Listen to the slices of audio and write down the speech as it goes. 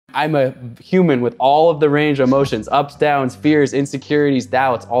I'm a human with all of the range of emotions, ups, downs, fears, insecurities,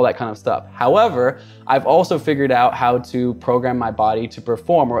 doubts, all that kind of stuff. However, I've also figured out how to program my body to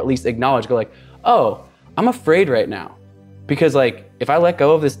perform, or at least acknowledge, go like, oh, I'm afraid right now. Because like, if I let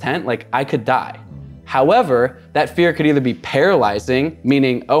go of this tent, like I could die. However, that fear could either be paralyzing,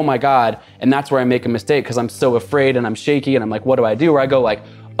 meaning, oh my God, and that's where I make a mistake because I'm so afraid and I'm shaky and I'm like, what do I do? Or I go like,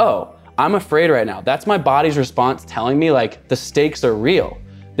 oh, I'm afraid right now. That's my body's response telling me like the stakes are real.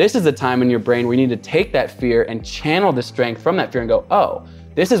 This is the time in your brain where you need to take that fear and channel the strength from that fear and go, oh,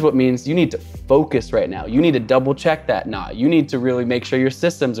 this is what means you need to focus right now. You need to double check that knot. You need to really make sure your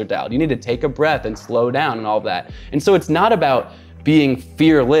systems are dialed. You need to take a breath and slow down and all of that. And so it's not about being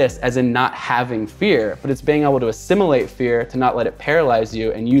fearless as in not having fear, but it's being able to assimilate fear to not let it paralyze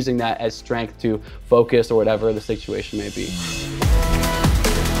you and using that as strength to focus or whatever the situation may be.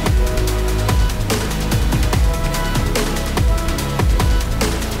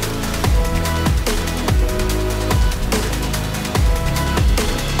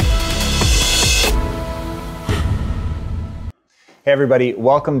 Hey everybody,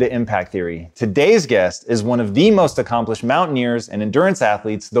 welcome to Impact Theory. Today's guest is one of the most accomplished mountaineers and endurance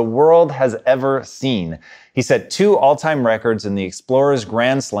athletes the world has ever seen. He set 2 all-time records in the Explorers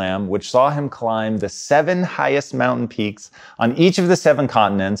Grand Slam, which saw him climb the 7 highest mountain peaks on each of the 7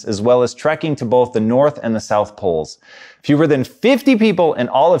 continents, as well as trekking to both the North and the South Poles. Fewer than 50 people in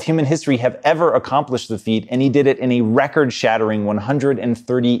all of human history have ever accomplished the feat, and he did it in a record-shattering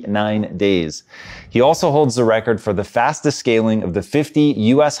 139 days. He also holds the record for the fastest scaling of the 50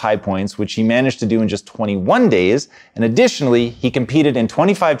 US high points, which he managed to do in just 21 days. And additionally, he competed in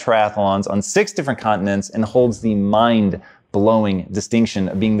 25 triathlons on 6 different continents and holds the mind-blowing distinction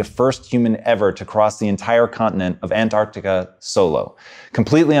of being the first human ever to cross the entire continent of Antarctica solo,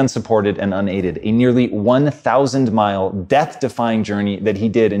 completely unsupported and unaided, a nearly 1,000-mile death-defying journey that he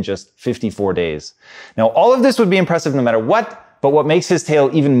did in just 54 days. Now, all of this would be impressive no matter what, but what makes his tale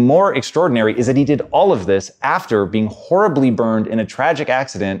even more extraordinary is that he did all of this after being horribly burned in a tragic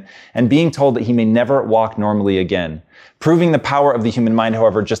accident and being told that he may never walk normally again. Proving the power of the human mind,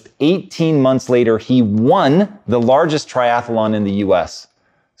 however, just 18 months later, he won the largest triathlon in the US.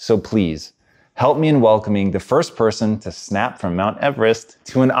 So please, help me in welcoming the first person to snap from Mount Everest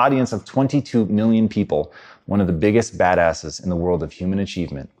to an audience of 22 million people, one of the biggest badasses in the world of human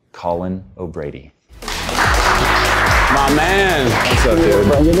achievement, Colin O'Brady. My man. What's up, dude?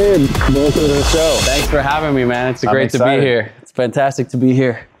 Bring it in. Welcome to the show. Thanks for having me, man. It's great to be here. It's fantastic to be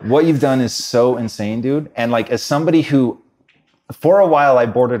here. What you've done is so insane, dude. And like, as somebody who, for a while, I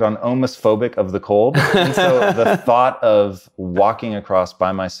bordered on almost phobic of the cold. And so the thought of walking across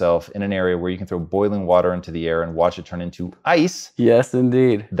by myself in an area where you can throw boiling water into the air and watch it turn into ice. Yes,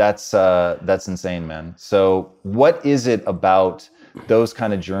 indeed. That's insane, man. So what is it about those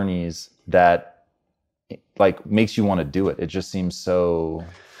kind of journeys that like makes you want to do it? It just seems so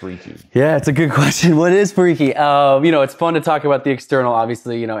freaky. Yeah, it's a good question. What is freaky? You know, it's fun to talk about the external,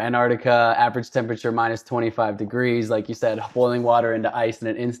 obviously, you know, Antarctica, average temperature minus 25 degrees, like you said, boiling water into ice in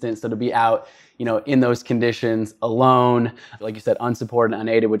an instant. So to be out, you know, in those conditions alone, like you said, unsupported and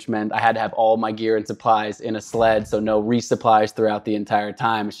unaided, which meant I had to have all my gear and supplies in a sled. So no resupplies throughout the entire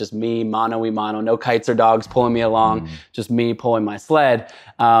time. It's just me, mano, no kites or dogs pulling me along, just me pulling my sled.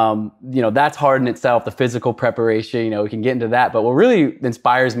 You know, that's hard in itself, the physical preparation, you know, we can get into that. But what really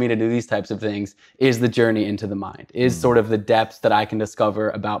inspires me to do these types of things is the journey into the mind, is sort of the depths that I can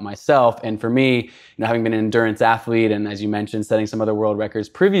discover about myself. And for me, you know, having been an endurance athlete and as you mentioned, setting some other world records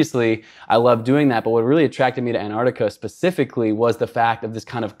previously, I love doing that. But what really attracted me to Antarctica specifically was the fact of this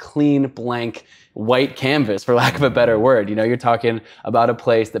kind of clean, blank, white canvas, for lack of a better word. You know, you're talking about a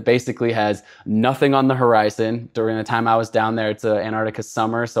place that basically has nothing on the horizon. During the time I was down there, it's Antarctica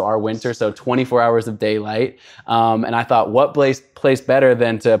summer, so our winter, so 24 hours of daylight. And I thought, what place better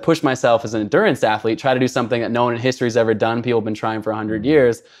than to push myself as an endurance athlete, try to do something that no one in history has ever done. People have been trying for 100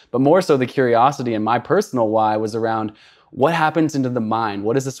 years. But more so the curiosity and my personal why was around what happens into the mind?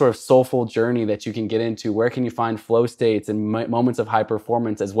 What is the sort of soulful journey that you can get into? Where can you find flow states and moments of high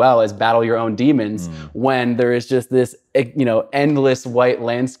performance, as well as battle your own demons when there is just this, you know, endless white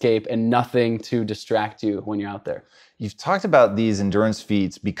landscape and nothing to distract you when you're out there? You've talked about these endurance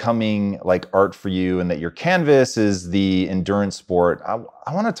feats becoming like art for you and that your canvas is the endurance sport.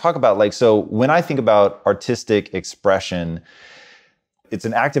 I want to talk about like, so when I think about artistic expression, it's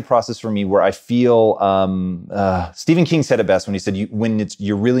an active process for me where I feel, Stephen King said it best when he said,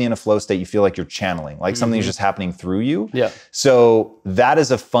 you're really in a flow state, you feel like you're channeling, like something's just happening through you. Yeah. So that is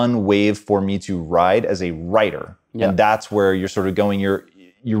a fun wave for me to ride as a writer. Yeah. And that's where you're sort of going,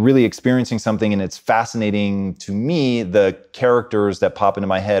 you're really experiencing something, and it's fascinating to me, the characters that pop into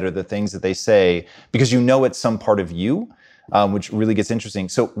my head or the things that they say, because you know it's some part of you, which really gets interesting.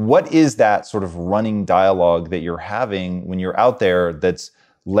 So what is that sort of running dialogue that you're having when you're out there that's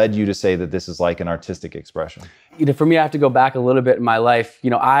led you to say that this is like an artistic expression? For me, I have to go back a little bit in my life.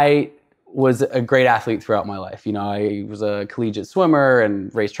 I was a great athlete throughout my life. I was a collegiate swimmer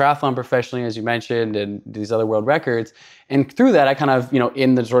and raced triathlon professionally, as you mentioned, and these other world records. And through that, I kind of,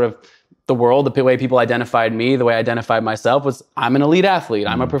 in the sort of the world, the way people identified me, the way I identified myself was, I'm an elite athlete.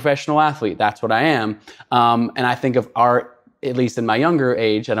 I'm a professional athlete. That's what I am. And I think of art, at least in my younger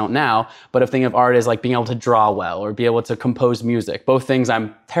age, I don't now, but of thinking of art as like being able to draw well or be able to compose music, both things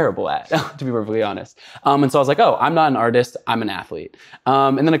I'm terrible at, to be perfectly honest. And so I was like, oh, I'm not an artist, I'm an athlete.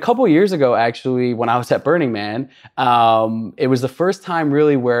 And then a couple years ago, actually, when I was at Burning Man, it was the first time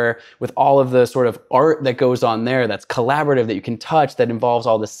really where with all of the sort of art that goes on there, that's collaborative, that you can touch, that involves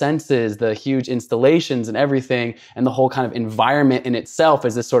all the senses, the huge installations and everything, and the whole kind of environment in itself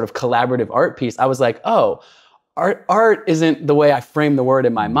as this sort of collaborative art piece, I was like, oh, Art isn't the way I frame the word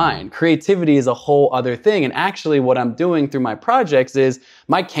in my mind. Creativity is a whole other thing. And actually what I'm doing through my projects is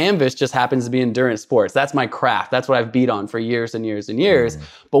my canvas just happens to be endurance sports. That's my craft. That's what I've beat on for years and years and years.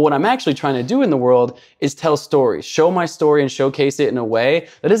 But what I'm actually trying to do in the world is tell stories, show my story and showcase it in a way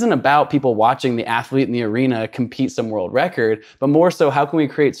that isn't about people watching the athlete in the arena compete some world record, but more so how can we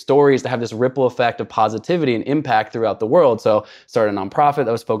create stories that have this ripple effect of positivity and impact throughout the world. So started a nonprofit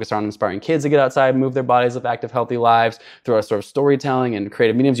that was focused on inspiring kids to get outside, move their bodies, live active, healthy lives through our sort of storytelling and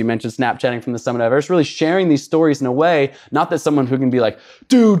creative mediums. You mentioned Snapchatting from the summit of Everest, really sharing these stories in a way, not that someone who can be like,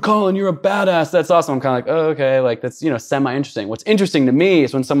 dude, Colin, you're a badass, that's awesome. I'm kind of like, oh, okay, like that's, semi-interesting. What's interesting to me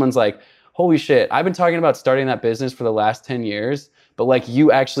is when someone's like, holy shit, I've been talking about starting that business for the last 10 years, but like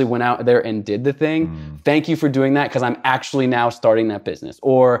you actually went out there and did the thing. Thank you for doing that because I'm actually now starting that business.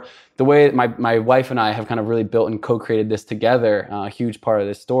 Or the way my wife and I have kind of really built and co-created this together, a huge part of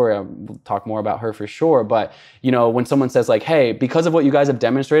this story. I'll talk more about her for sure. But, when someone says like, hey, because of what you guys have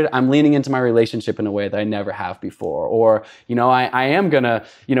demonstrated, I'm leaning into my relationship in a way that I never have before. Or, I am gonna,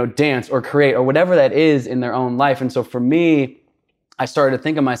 dance or create or whatever that is in their own life. And so for me, I started to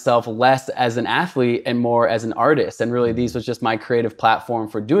think of myself less as an athlete and more as an artist. And really, these was just my creative platform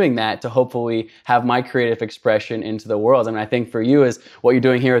for doing that to hopefully have my creative expression into the world. And I think for you is what you're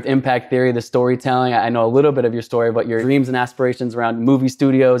doing here with Impact Theory, the storytelling. I know a little bit of your story, but your dreams and aspirations around movie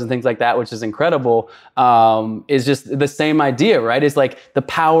studios and things like that, which is incredible, is just the same idea, right? It's like the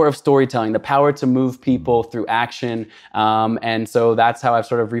power of storytelling, the power to move people through action. And so that's how I've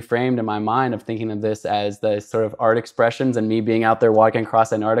sort of reframed in my mind of thinking of this as the sort of art expressions and me being out there walking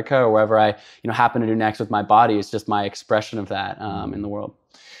across Antarctica or wherever I happen to do next with my body. It's just my expression of that in the world.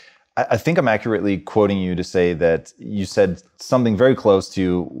 I think I'm accurately quoting you to say that you said something very close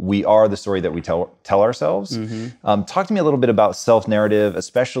to, we are the story that we tell ourselves. Talk to me a little bit about self-narrative,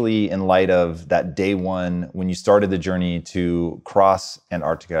 especially in light of that day one when you started the journey to cross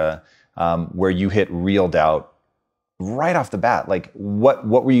Antarctica, where you hit real doubt right off the bat. Like what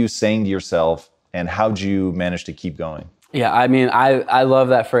were you saying to yourself and how'd you manage to keep going? Yeah, I mean, I love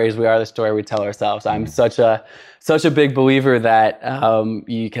that phrase, we are the story we tell ourselves. I'm such a big believer that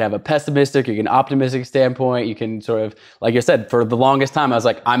you can have a pessimistic, you can optimistic standpoint. You can sort of, like I said, for the longest time, I was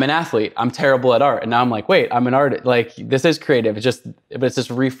like, I'm an athlete, I'm terrible at art. And now I'm like, wait, I'm an artist. Like, this is creative. It's just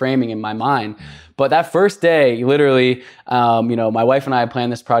reframing in my mind. But that first day, literally, my wife and I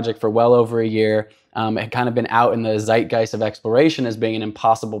planned this project for well over a year. It had kind of been out in the zeitgeist of exploration as being an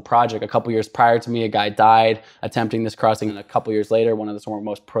impossible project. A couple years prior to me, a guy died attempting this crossing. And a couple years later, one of the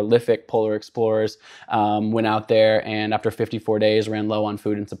most prolific polar explorers went out there and after 54 days ran low on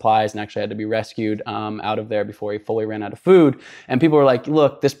food and supplies and actually had to be rescued out of there before he fully ran out of food. And people were like,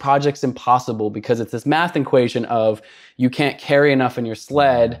 look, this project's impossible because it's this math equation of you can't carry enough in your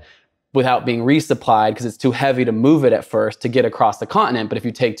sled without being resupplied because it's too heavy to move it at first to get across the continent. But if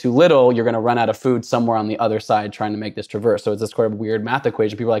you take too little, you're going to run out of food somewhere on the other side trying to make this traverse. So it's this sort of weird math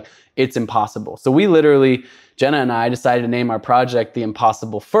equation. People are like, it's impossible. So we literally, Jenna and I decided to name our project The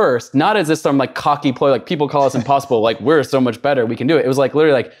Impossible First, not as if some like cocky ploy, like people call us impossible, like we're so much better, we can do it. It was like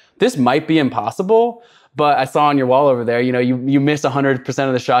literally like, this might be impossible, but I saw on your wall over there, you miss 100%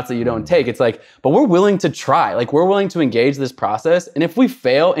 of the shots that you don't take. It's like, but we're willing to try. Like we're willing to engage this process. And if we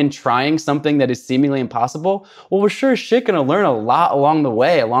fail in trying something that is seemingly impossible, well, we're sure as shit gonna learn a lot along the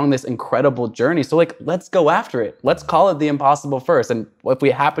way, along this incredible journey. So like, let's go after it. Let's call it The Impossible First. And if we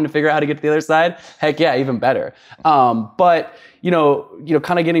happen to figure out how to get to the other side, heck yeah, even better. But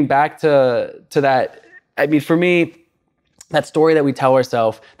kind of getting back to that, I mean, for me, that story that we tell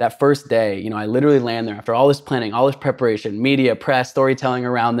ourselves that first day, you know, I literally land there after all this planning, all this preparation, media, press, storytelling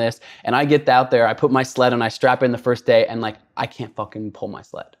around this. And I get out there, I put my sled and I strap in the first day and like, I can't fucking pull my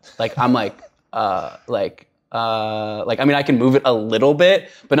sled. Like, I'm like, I mean, I can move it a little bit,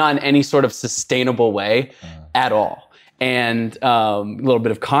 but not in any sort of sustainable way at all. And a little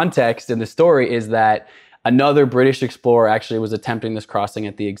bit of context in the story is that another British explorer actually was attempting this crossing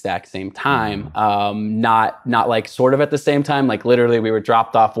at the exact same time. Not like sort of at the same time, like literally we were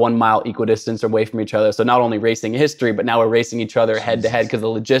dropped off 1 mile equidistance away from each other. So not only racing history, but now we're racing each other head to head because the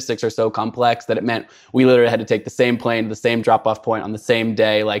logistics are so complex that it meant we literally had to take the same plane to the same drop off point on the same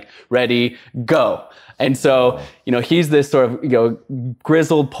day, like ready, go. And so, you know, he's this sort of, you know,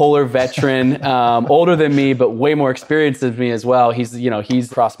 grizzled polar veteran, older than me, but way more experienced than me as well. He's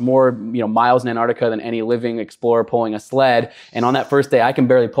crossed more, you know, miles in Antarctica than any living explorer pulling a sled. And on that first day, I can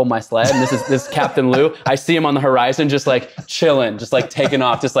barely pull my sled. And this is Captain Lou. I see him on the horizon, just like chilling, just like taking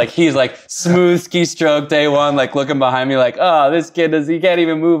off, just like he's like smooth ski stroke day one, like looking behind me, like, oh, this kid he can't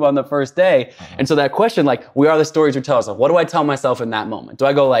even move on the first day. And so that question, like, we are the stories we tell ourselves. What do I tell myself in that moment? Do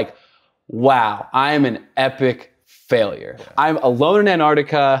I go like, wow, I am an epic failure. Yeah. I'm alone in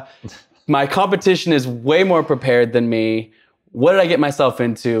Antarctica. My competition is way more prepared than me. What did I get myself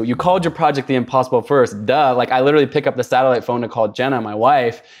into? You called your project the impossible first. Duh. Like, I literally pick up the satellite phone to call Jenna, my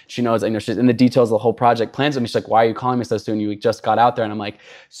wife. She knows, you know, she's in the details of the whole project plans with me. She's like, why are you calling me so soon? You just got out there. And I'm like,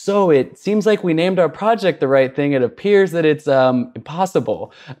 so it seems like we named our project the right thing. It appears that it's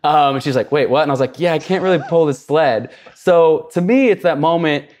impossible. And she's like, wait, what? And I was like, yeah, I can't really pull this sled. So to me, it's that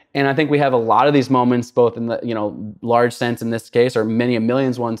moment. And I think we have a lot of these moments, both in the, you know, large sense in this case, or many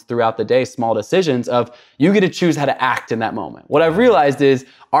millions ones throughout the day, small decisions of you get to choose how to act in that moment. What I've realized is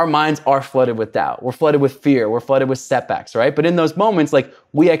our minds are flooded with doubt. We're flooded with fear. We're flooded with setbacks, right? But in those moments, like,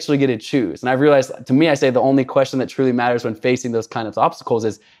 we actually get to choose. And I've realized, to me, I say the only question that truly matters when facing those kind of obstacles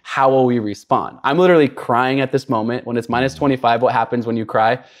is how will we respond? I'm literally crying at this moment. When it's minus 25, what happens when you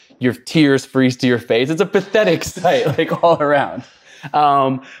cry? Your tears freeze to your face. It's a pathetic sight, like, all around.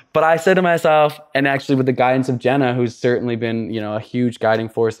 But I said to myself, and actually with the guidance of Jenna, who's certainly been, you know, a huge guiding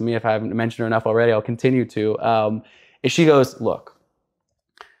force in me, if I haven't mentioned her enough already, I'll continue to, is she goes, look,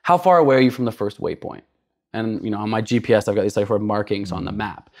 how far away are you from the first waypoint? And, you know, on my GPS, I've got these like sort of markings on the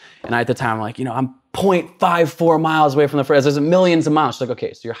map. And I, at the time, I'm like, you know, I'm 0.54 miles away from the first, there's millions of miles. She's like,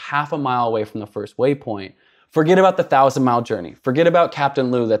 okay, so you're half a mile away from the first waypoint. Forget about the 1,000-mile journey. Forget about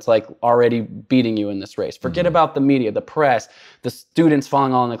Captain Lou that's like already beating you in this race. Forget about the media, the press, the students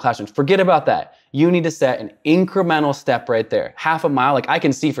falling all in the classrooms. Forget about that. You need to set an incremental step right there. Half a mile, like I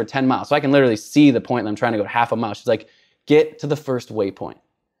can see for 10 miles. So I can literally see the point that I'm trying to go half a mile. She's like, get to the first waypoint.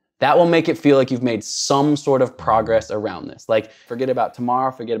 That will make it feel like you've made some sort of progress around this. Like, forget about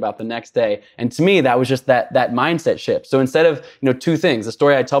tomorrow, forget about the next day. And to me, that was just that mindset shift. So instead of, you know, two things, the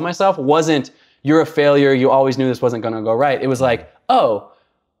story I tell myself wasn't, you're a failure, you always knew this wasn't gonna go right. It was like, oh,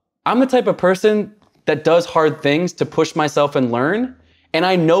 I'm the type of person that does hard things to push myself and learn, and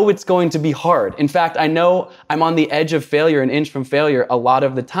I know it's going to be hard. In fact, I know I'm on the edge of failure, an inch from failure a lot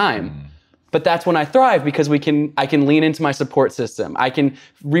of the time. But that's when I thrive because I can lean into my support system. I can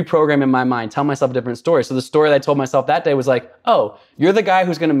reprogram in my mind, tell myself a different story. So the story that I told myself that day was like, oh, you're the guy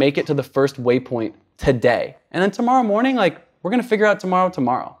who's gonna make it to the first waypoint today. And then tomorrow morning, like, we're gonna figure out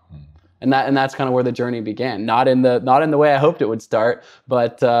tomorrow. And that's kind of where the journey began. Not in the way I hoped it would start,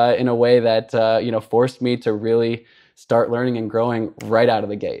 but in a way that you know, forced me to really start learning and growing right out of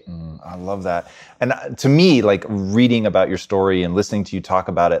the gate. I love that. And to me, like, reading about your story and listening to you talk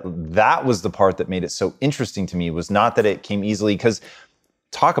about it, that was the part that made it so interesting to me, was not that it came easily, because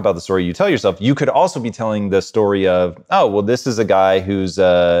talk about the story you tell yourself, you could also be telling the story of, oh, well, this is a guy who's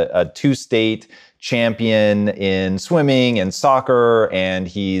a two-state champion in swimming and soccer, and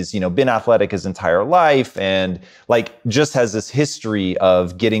he's, you know, been athletic his entire life, and like just has this history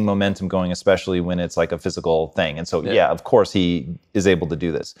of getting momentum going, especially when it's like a physical thing. And so, yeah, of course he is able to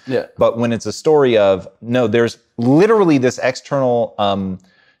do this. Yeah. But when it's a story of, no, there's literally this external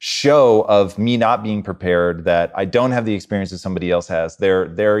show of me not being prepared, that I don't have the experiences somebody else has.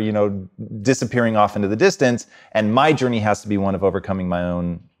 They're, you know, disappearing off into the distance, and my journey has to be one of overcoming my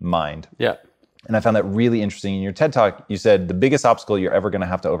own mind. Yeah. And I found that really interesting. In your TED Talk, you said the biggest obstacle you're ever going to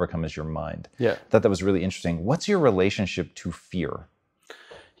have to overcome is your mind. Yeah. I thought that was really interesting. What's your relationship to fear?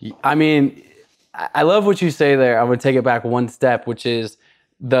 I mean, I love what you say there. I'm going to take it back one step, which is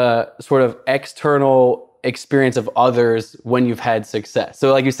the sort of external experience of others when you've had success.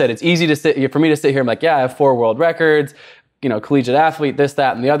 So like you said, it's easy for me to sit here. I'm like, yeah, I have 4 world records. collegiate athlete, this,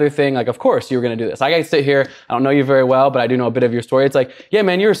 that, and the other thing. Like, of course you were going to do this. I sit here, I don't know you very well, but I do know a bit of your story. It's like, yeah,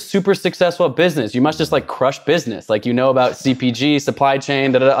 man, you're super successful at business. You must just like crush business. Like, you know about CPG, supply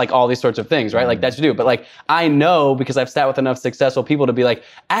chain, like all these sorts of things, right? Like that's what you do. But like, I know because I've sat with enough successful people to be like,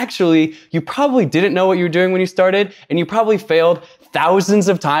 actually, you probably didn't know what you were doing when you started, and you probably failed thousands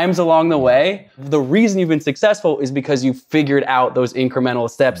of times along the way. The reason you've been successful is because you figured out those incremental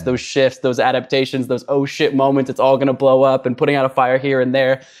steps, those shifts, those adaptations, those oh shit moments, it's all gonna blow up, and putting out a fire here and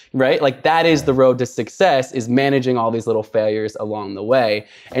there, right? Like that is the road to success, is managing all these little failures along the way.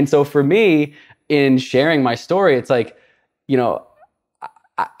 And so for me, in sharing my story, it's like,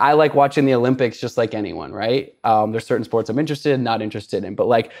 I like watching the Olympics just like anyone, right? There's certain sports I'm interested in, not interested in. But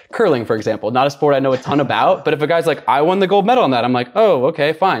like curling, for example, not a sport I know a ton about. But if a guy's like, I won the gold medal on that, I'm like, oh,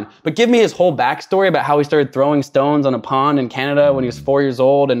 okay, fine. But give me his whole backstory about how he started throwing stones on a pond in Canada when he was 4 years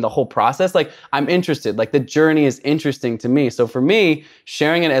old and the whole process. Like, I'm interested. Like, the journey is interesting to me. So for me,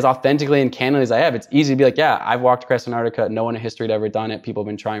 sharing it as authentically and candidly as I have, it's easy to be like, yeah, I've walked across Antarctica. No one in history had ever done it. People have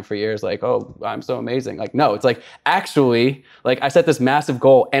been trying for years. Like, oh, I'm so amazing. Like, no, it's like, actually, like I set this massive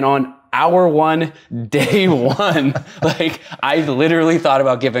goal, and on hour one, day one, like I literally thought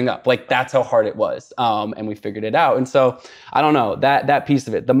about giving up. Like that's how hard it was. And we figured it out. And so I don't know, that piece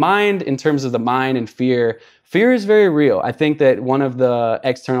of it. The mind, in terms of the mind and fear is very real. I think that one of the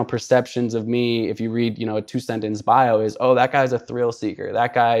external perceptions of me, if you read, a 2-sentence bio, is, oh, that guy's a thrill seeker.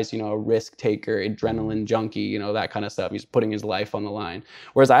 That guy's, a risk taker, adrenaline junkie, that kind of stuff. He's putting his life on the line.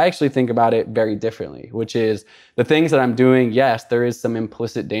 Whereas I actually think about it very differently, which is the things that I'm doing. Yes, there is some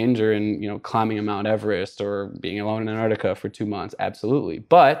implicit danger in, climbing a Mount Everest or being alone in Antarctica for 2 months. Absolutely.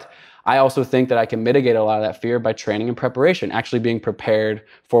 But I also think that I can mitigate a lot of that fear by training and preparation, actually being prepared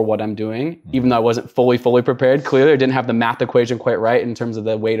for what I'm doing, even though I wasn't fully prepared. Clearly, I didn't have the math equation quite right in terms of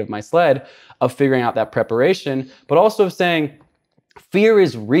the weight of my sled, of figuring out that preparation, but also of saying, fear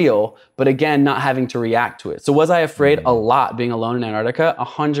is real, but again, not having to react to it. So was I afraid? A lot, being alone in Antarctica,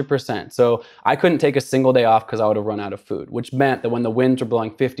 100%. So I couldn't take a single day off because I would have run out of food, which meant that when the winds were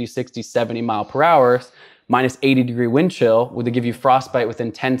blowing 50, 60, 70 mile per hour, minus 80-degree wind chill, would give you frostbite within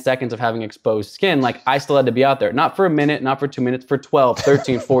 10 seconds of having exposed skin, like I still had to be out there, not for a minute, not for 2 minutes, for 12,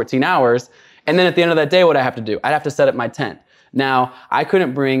 13, 14 hours. And then at the end of that day, what I have to do? I'd have to set up my tent. Now, I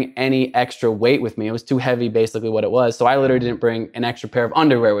couldn't bring any extra weight with me. It was too heavy, basically what it was. So I literally didn't bring an extra pair of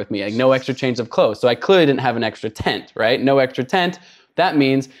underwear with me, like no extra change of clothes. So I clearly didn't have an extra tent, right? No extra tent. That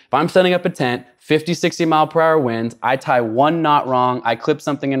means if I'm setting up a tent, 50, 60 mile per hour winds, I tie one knot wrong, I clip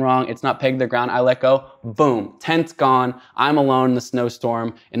something in wrong, it's not pegged to the ground, I let go, boom, tent's gone, I'm alone in the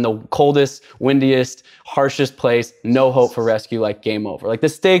snowstorm, in the coldest, windiest, harshest place, no hope for rescue, like game over. Like the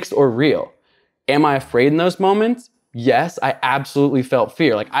stakes are real. Am I afraid in those moments? Yes, I absolutely felt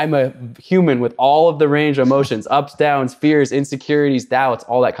fear. Like I'm a human with all of the range of emotions, ups, downs, fears, insecurities, doubts,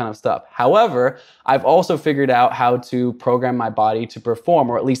 all that kind of stuff. However, I've also figured out how to program my body to perform,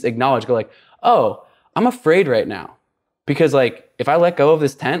 or at least acknowledge, go like, oh, I'm afraid right now. Because like, if I let go of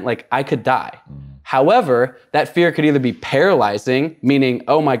this tent, like I could die. However, that fear could either be paralyzing, meaning,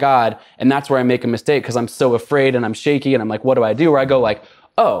 oh my God, and that's where I make a mistake because I'm so afraid and I'm shaky and I'm like, what do I do? Where I go like,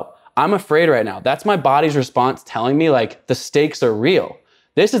 oh, I'm afraid right now. That's my body's response telling me like the stakes are real.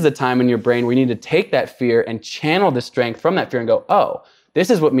 This is the time in your brain where you need to take that fear and channel the strength from that fear and go, oh, this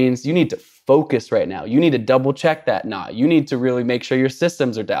is what means you need to focus right now. You need to double check that knot. You need to really make sure your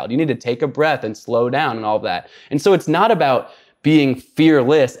systems are dialed. You need to take a breath and slow down and all of that. And so it's not about being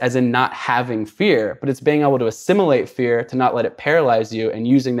fearless as in not having fear, but it's being able to assimilate fear to not let it paralyze you and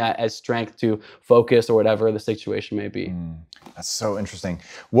using that as strength to focus or whatever the situation may be. That's so interesting.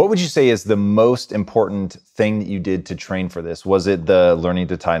 What would you say is the most important thing that you did to train for this? Was it the learning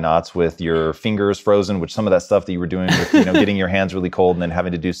to tie knots with your fingers frozen, which some of that stuff that you were doing with, getting your hands really cold and then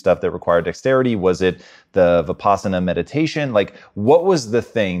having to do stuff that required dexterity? Was it the Vipassana meditation? Like, what was the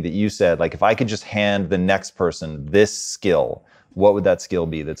thing that you said, like, if I could just hand the next person this skill, what would that skill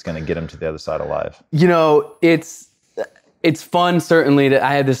be that's going to get them to the other side alive? It's fun, certainly.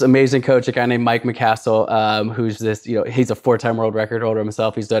 I had this amazing coach, a guy named Mike McCassell, who's this, he's a 4-time world record holder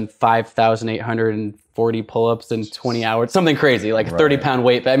himself. He's done 5,840 pull-ups in 20 hours, something crazy, like a 30-pound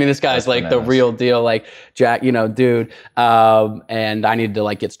weight. I mean, this guy's like the real deal, like Jack, dude. And I needed to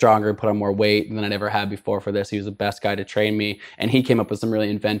like get stronger and put on more weight than I'd ever had before for this. He was the best guy to train me. And he came up with some really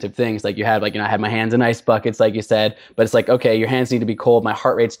inventive things. Like I had my hands in ice buckets, like you said, but it's like, okay, your hands need to be cold. My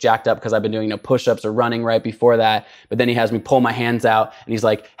heart rate's jacked up because I've been doing push-ups or running right before that. But then he has me pull my hands out and he's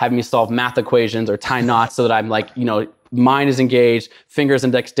like having me solve math equations or tie knots so that I'm like, mind is engaged, fingers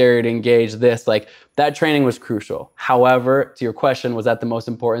and dexterity engaged, like that training was crucial. However, to your question, was that the most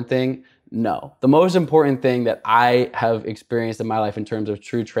important thing? No. The most important thing that I have experienced in my life in terms of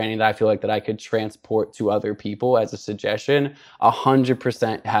true training that I feel like that I could transport to other people as a suggestion,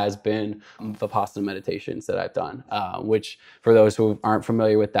 100% has been Vipassana meditations that I've done, which for those who aren't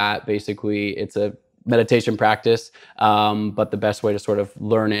familiar with that, basically it's a meditation practice, but the best way to sort of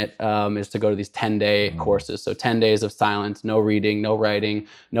learn it is to go to these 10-day courses. So 10 days of silence, no reading, no writing,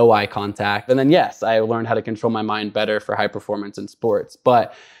 no eye contact. And then yes, I learned how to control my mind better for high performance in sports.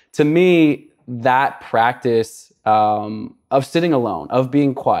 But to me, that practice of sitting alone, of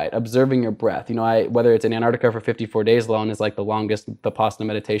being quiet, observing your breath, whether it's in Antarctica for 54 days alone is like the longest Vipassana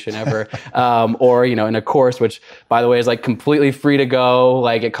meditation ever, or, in a course, which by the way is like completely free to go,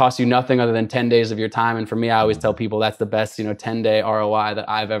 like it costs you nothing other than 10 days of your time. And for me, I always tell people that's the best, 10-day ROI that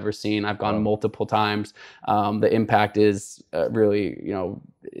I've ever seen. I've gone multiple times. The impact is really,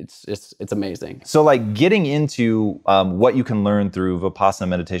 it's amazing. So like getting into what you can learn through Vipassana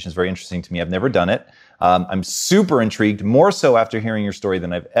meditation is very interesting to me. I've never done it. I'm super intrigued, more so after hearing your story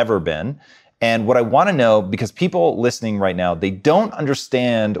than I've ever been. And what I want to know, because people listening right now, they don't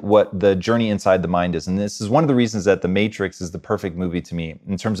understand what the journey inside the mind is. And this is one of the reasons that The Matrix is the perfect movie to me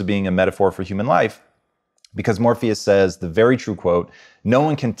in terms of being a metaphor for human life. Because Morpheus says the very true quote, no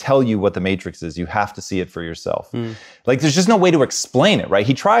one can tell you what the Matrix is. You have to see it for yourself. Like there's just no way to explain it, right?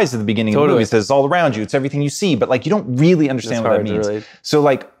 He tries at the beginning of the movie, he says it's all around you, it's everything you see, but like you don't really understand what that means. So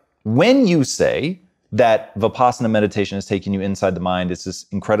like when you say that Vipassana meditation is taking you inside the mind, it's this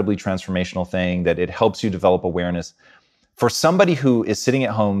incredibly transformational thing, that it helps you develop awareness. For somebody who is sitting at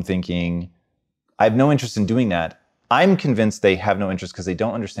home thinking, I have no interest in doing that, I'm convinced they have no interest because they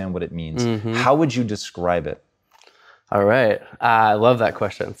don't understand what it means. How would you describe it? All right. I love that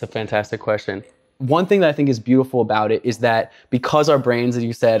question. It's a fantastic question. One thing that I think is beautiful about it is that because our brains, as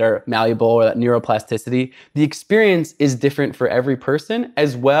you said, are malleable, or that neuroplasticity, the experience is different for every person,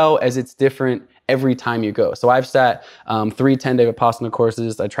 as well as it's different every time you go. So I've sat 3 10-day Vipassana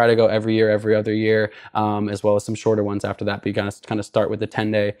courses. I try to go every year, every other year, as well as some shorter ones after that. But you kind of start with the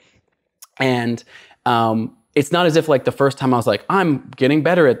 10-day. And it's not as if like the first time I was like, I'm getting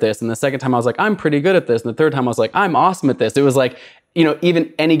better at this. And the second time I was like, I'm pretty good at this. And the third time I was like, I'm awesome at this. It was like,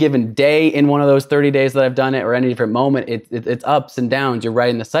 even any given day in one of those 30 days that I've done it, or any different moment, it's ups and downs. You're right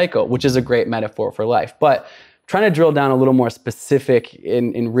in the cycle, which is a great metaphor for life. But trying to drill down a little more specific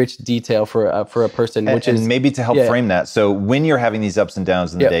in rich detail for a person, which is maybe to help frame that. So when you're having these ups and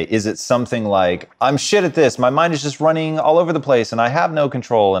downs in the day, is it something like, I'm shit at this, my mind is just running all over the place and I have no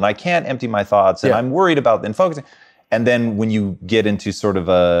control and I can't empty my thoughts and I'm worried about and focusing. And then when you get into sort of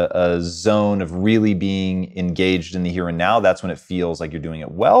a zone of really being engaged in the here and now, that's when it feels like you're doing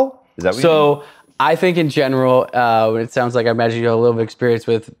it well? Is that what you mean? I think in general, it sounds like I imagine you have a little bit of experience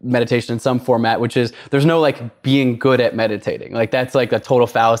with meditation in some format, which is there's no like being good at meditating. Like that's like a total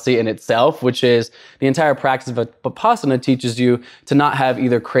fallacy in itself, which is the entire practice of Vipassana teaches you to not have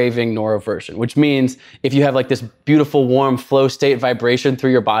either craving nor aversion, which means if you have like this beautiful, warm flow state vibration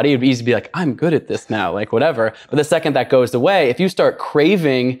through your body, it'd be easy to be like, I'm good at this now, like whatever. But the second that goes away, if you start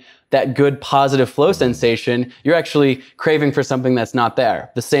craving that good positive flow sensation, you're actually craving for something that's not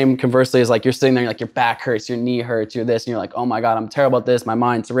there. The same conversely is like you're sitting there, like your back hurts, your knee hurts, you're this, and you're like, oh my God, I'm terrible at this, my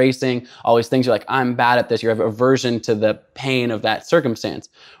mind's racing, all these things. You're like, I'm bad at this. You have aversion to the pain of that circumstance.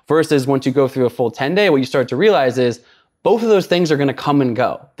 Versus once you go through a full 10-day, what you start to realize is both of those things are gonna come and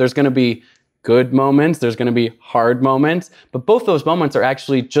go. There's gonna be good moments, there's gonna be hard moments, but both those moments are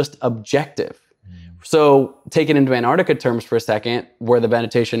actually just objective. So take it into Antarctica terms for a second, where the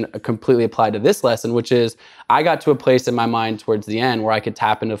meditation completely applied to this lesson, which is I got to a place in my mind towards the end where I could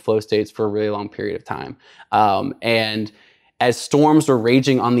tap into flow states for a really long period of time. And as storms were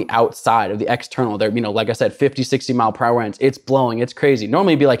raging on the outside of the external, they're, like I said, 50, 60 mile per hour winds, it's blowing, it's crazy.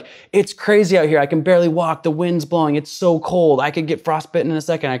 Normally it'd be like, it's crazy out here, I can barely walk, the wind's blowing, it's so cold, I could get frostbitten in a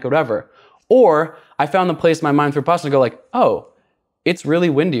second, I could whatever. Or I found the place in my mind through Vipassana to go like, oh, it's really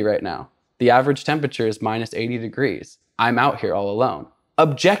windy right now. The average temperature is minus 80 degrees. I'm out here all alone.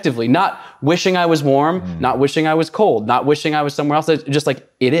 Objectively, not wishing I was warm, not wishing I was cold, not wishing I was somewhere else. It's just like,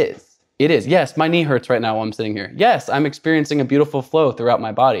 it is. It is. Yes, my knee hurts right now while I'm sitting here. Yes, I'm experiencing a beautiful flow throughout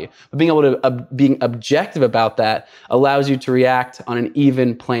my body. But being able to, being objective about that allows you to react on an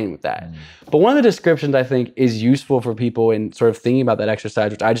even plane with that. But one of the descriptions I think is useful for people in sort of thinking about that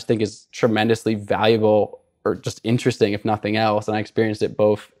exercise, which I just think is tremendously valuable or just interesting, if nothing else. And I experienced it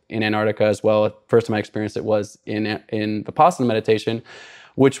both in Antarctica as well. First time I experienced it was in Vipassana meditation,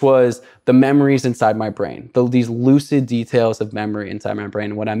 which was the memories inside my brain, these lucid details of memory inside my brain.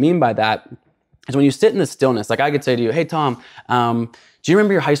 And what I mean by that is when you sit in the stillness. Like I could say to you, hey, Tom, do you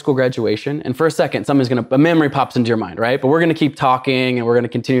remember your high school graduation? And for a second, a memory pops into your mind, right? But we're going to keep talking and we're going to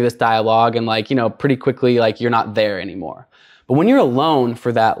continue this dialogue. And like, pretty quickly, like you're not there anymore. But when you're alone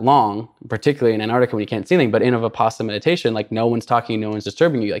for that long, particularly in Antarctica when you can't see anything, but in a Vipassana meditation, like no one's talking, no one's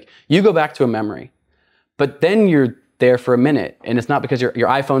disturbing you, like you go back to a memory. But then you're there for a minute, and it's not because your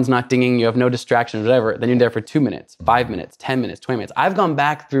iPhone's not dinging, you have no distractions, whatever. Then you're there for 2 minutes, 5 minutes, 10 minutes, 20 minutes. I've gone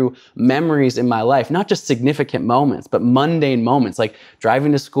back through memories in my life, not just significant moments, but mundane moments, like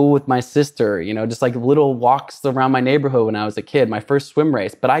driving to school with my sister, just like little walks around my neighborhood when I was a kid, my first swim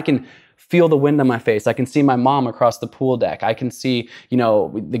race. But I can feel the wind on my face. I can see my mom across the pool deck. I can see,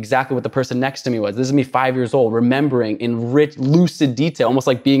 exactly what the person next to me was. This is me 5 years old, remembering in rich, lucid detail, almost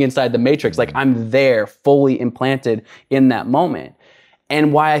like being inside the Matrix. Like I'm there, fully implanted in that moment.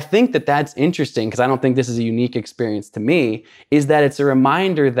 And why I think that that's interesting, because I don't think this is a unique experience to me, is that it's a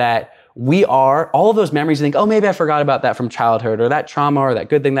reminder that we are, all of those memories, you think, oh, maybe I forgot about that from childhood, or that trauma, or that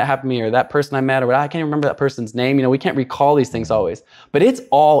good thing that happened to me, or that person I met, or I can't remember that person's name. We can't recall these things always, but it's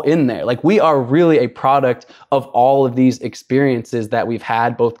all in there. Like we are really a product of all of these experiences that we've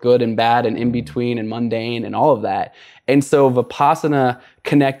had, both good and bad and in between and mundane and all of that. And so Vipassana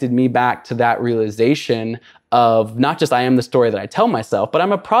connected me back to that realization of not just I am the story that I tell myself, but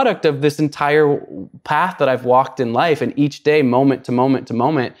I'm a product of this entire path that I've walked in life. And each day, moment to moment to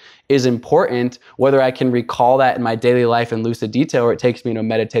moment, is important, whether I can recall that in my daily life in lucid detail, or it takes me to a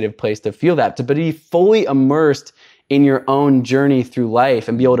meditative place to feel that. To be fully immersed in your own journey through life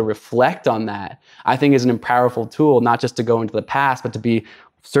and be able to reflect on that, I think is an powerful tool, not just to go into the past, but to be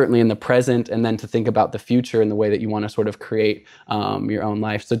certainly in the present, and then to think about the future and the way that you want to sort of create your own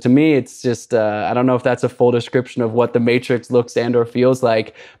life. So to me, it's just, I don't know if that's a full description of what the Matrix looks and or feels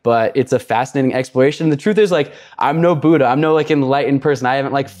like, but it's a fascinating exploration. The truth is, like, I'm no Buddha. I'm no like enlightened person. I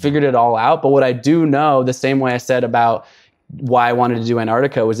haven't like figured it all out. But what I do know, the same way I said about why I wanted to do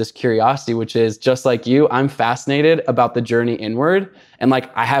Antarctica, was this curiosity, which is just like you, I'm fascinated about the journey inward. And like,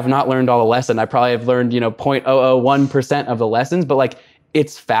 I have not learned all the lesson. I probably have learned, 0.001% of the lessons, but like,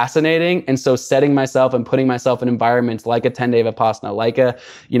 it's fascinating. And so setting myself and putting myself in environments like a 10-day Vipassana,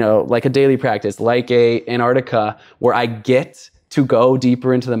 like a daily practice, like a Antarctica, where I get to go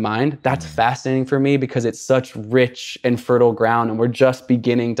deeper into the mind, that's fascinating for me, because it's such rich and fertile ground. And we're just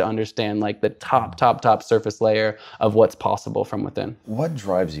beginning to understand like the top surface layer of what's possible from within. What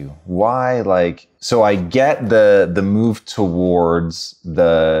drives you? Why, so I get the move towards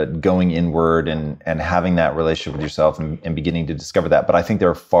the going inward and having that relationship with yourself and beginning to discover that. But I think there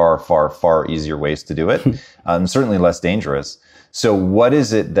are far easier ways to do it, certainly less dangerous. So what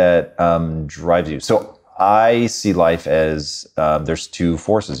is it that drives you? So I see life as there's two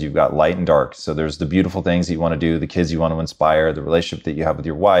forces. You've got light and dark. So there's the beautiful things that you want to do, the kids you want to inspire, the relationship that you have with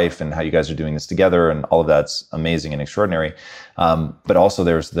your wife, and how you guys are doing this together, and all of that's amazing and extraordinary. But also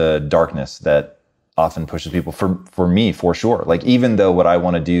there's the darkness that often pushes people, for me, for sure. Like, even though what I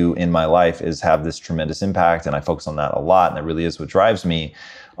want to do in my life is have this tremendous impact, and I focus on that a lot, and that really is what drives me,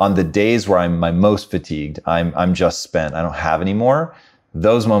 on the days where I'm my most fatigued, I'm just spent, I don't have any more,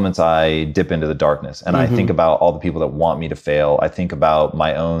 those moments I dip into the darkness, and I think about all the people that want me to fail. I think about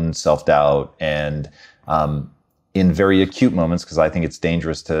my own self-doubt, and in very acute moments, because I think it's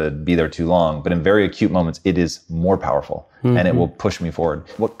dangerous to be there too long, but in very acute moments, it is more powerful, and it will push me forward.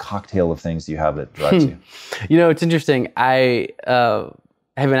 What cocktail of things do you have that drives you? It's interesting. I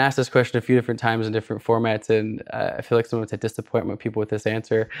have been asked this question a few different times in different formats, and I feel like sometimes I disappoint people with this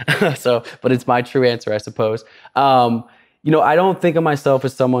answer. But it's my true answer, I suppose. I don't think of myself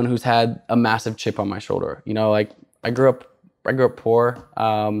as someone who's had a massive chip on my shoulder. I grew up poor,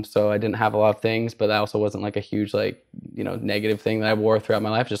 so I didn't have a lot of things, but that also wasn't like a huge negative thing that I wore throughout my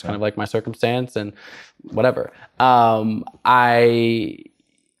life. Just kind of like my circumstance and whatever. I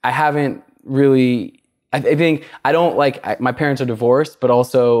haven't really. I think I don't my parents are divorced, but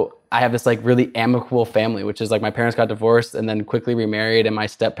also I have this really amicable family, which is my parents got divorced and then quickly remarried, and my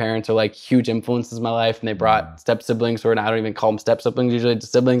step parents are huge influences in my life, and they brought step siblings, or I don't even call them step siblings usually,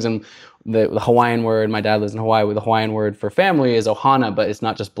 just siblings. And the Hawaiian word, my dad lives in Hawaii, with the Hawaiian word for family is ohana, but it's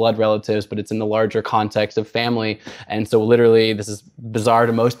not just blood relatives, but it's in the larger context of family. And so literally, this is bizarre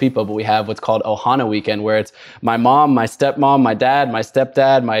to most people, but we have what's called ohana weekend, where it's my mom, my stepmom, my dad, my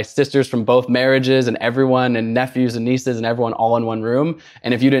stepdad, my sisters from both marriages, and everyone, and nephews and nieces, and everyone all in one room.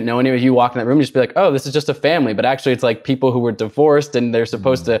 And if you didn't know any of you walk in that room, you just be like, oh, this is just a family. But actually, it's people who were divorced, and they're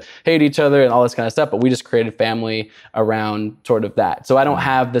supposed to hate each other and all this kind of stuff. But we just created family around sort of that. So I don't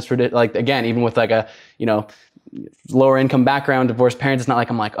have this again, even with lower income background, divorced parents. It's not like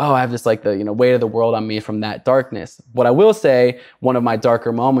I'm like, oh, I have this like the, weight of the world on me from that darkness. What I will say, one of my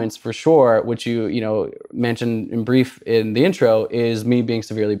darker moments for sure, which you mentioned in brief in the intro, is me being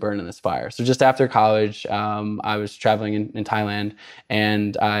severely burned in this fire. So just after college, I was traveling in Thailand,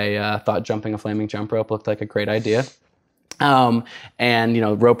 and I thought jumping a flaming jump rope looked like a great idea.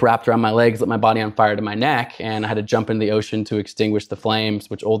 And rope wrapped around my legs, lit my body on fire to my neck, and I had to jump into the ocean to extinguish the flames,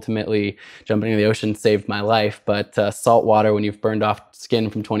 which ultimately, jumping into the ocean saved my life. But salt water, when you've burned off skin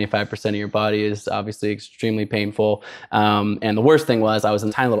from 25% of your body, is obviously extremely painful. And the worst thing was I was in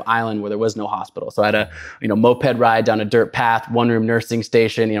a tiny little island where there was no hospital. So I had a moped ride down a dirt path, one-room nursing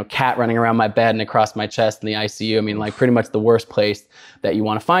station, cat running around my bed and across my chest in the ICU. I mean, like pretty much the worst place that you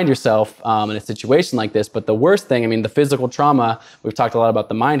want to find yourself in a situation like this. But the worst thing, the physical trauma, we've talked a lot about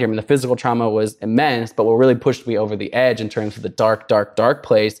the mind here. The physical trauma was immense, but what really pushed me over the edge in terms of the dark, dark, dark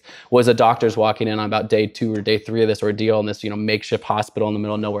place was a doctor's walking in on about day 2 or day 3 of this ordeal in this, makeshift hospital in the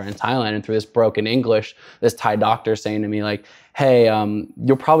middle of nowhere in Thailand. And through this broken English, this Thai doctor saying to me like, hey,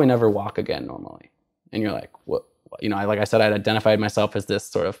 you'll probably never walk again normally. And you're like, what? Like I said, I'd identified myself as this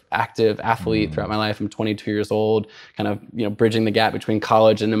sort of active athlete throughout my life. I'm 22 years old, kind of, bridging the gap between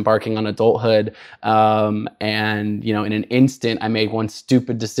college and embarking on adulthood. And, in an instant, I made one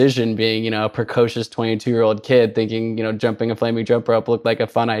stupid decision being, a precocious 22-year-old kid thinking, jumping a flaming jump rope looked like a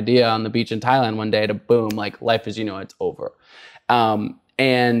fun idea on the beach in Thailand one day to boom, like life is, it's over.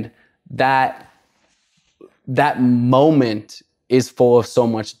 And that moment is full of so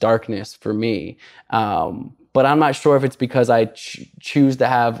much darkness for me. But I'm not sure if it's because I choose to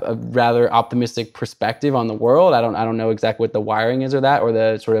have a rather optimistic perspective on the world. I don't know exactly what the wiring is or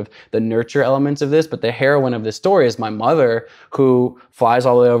the sort of the nurture elements of this, but the heroine of this story is my mother, who flies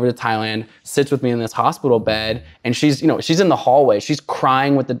all the way over to Thailand, sits with me in this hospital bed, and she's in the hallway. She's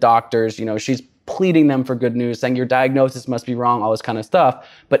crying with the doctors, she's pleading them for good news, saying your diagnosis must be wrong, all this kind of stuff.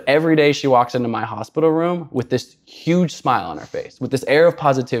 But every day she walks into my hospital room with this huge smile on her face, with this air of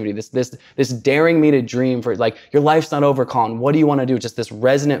positivity, this daring me to dream for like, your life's not over, Colin. What do you want to do? Just this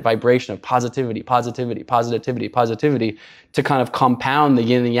resonant vibration of positivity, positivity, positivity, positivity to kind of compound the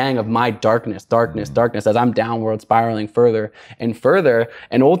yin and yang of my darkness, darkness, darkness as I'm downward spiraling further and further.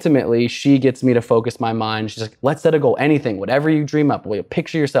 And ultimately she gets me to focus my mind. She's like, let's set a goal, anything, whatever you dream up,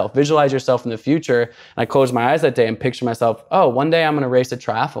 picture yourself, visualize yourself in the future. And I closed my eyes that day and picture myself, oh, one day I'm going to race a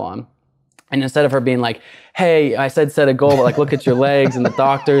triathlon. And instead of her being like, hey, I said set a goal, but like, look at your legs and the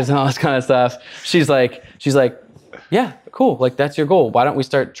doctors and all this kind of stuff. She's like, yeah, cool. Like, that's your goal. Why don't we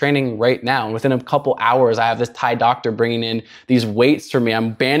start training right now? And within a couple hours, I have this Thai doctor bringing in these weights for me.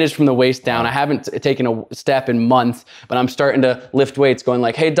 I'm bandaged from the waist down. I haven't taken a step in months, but I'm starting to lift weights going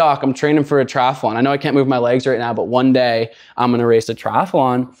like, hey doc, I'm training for a triathlon. I know I can't move my legs right now, but one day I'm going to race a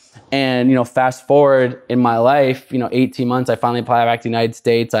triathlon. And, fast forward in my life, 18 months, I finally applied back to the United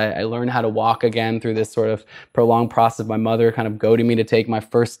States. I learned how to walk again through this sort of prolonged process of my mother kind of goading me to take my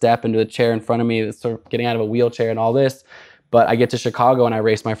first step into the chair in front of me, sort of getting out of a wheelchair and all this. But I get to Chicago and I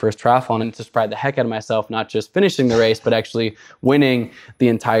race my first triathlon and just pride the heck out of myself, not just finishing the race, but actually winning the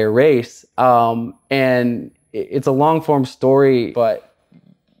entire race. And it's a long form story, but,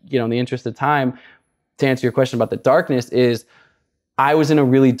 in the interest of time, to answer your question about the darkness is, I was in a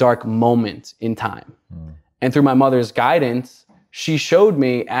really dark moment in time. And through my mother's guidance, she showed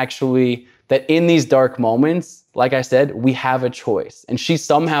me actually that in these dark moments, like I said, we have a choice. And she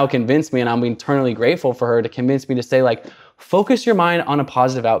somehow convinced me, and I'm eternally grateful for her to convince me to say like, focus your mind on a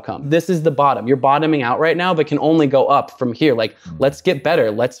positive outcome. This is the bottom. You're bottoming out right now, but can only go up from here. Like, let's get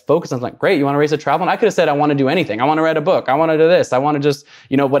better. Let's focus on something. Great. You want to race a triathlon? I could have said, I want to do anything. I want to write a book. I want to do this. I want to just,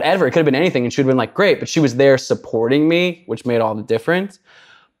 whatever. It could have been anything. And she would have been like, great. But she was there supporting me, which made all the difference.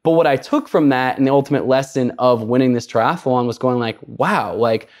 But what I took from that and the ultimate lesson of winning this triathlon was going like, wow,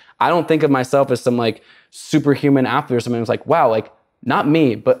 like, I don't think of myself as some like superhuman athlete or something. It was like, wow, like, not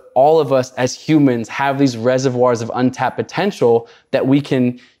me, but all of us as humans have these reservoirs of untapped potential that we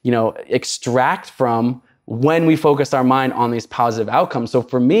can, extract from when we focus our mind on these positive outcomes. So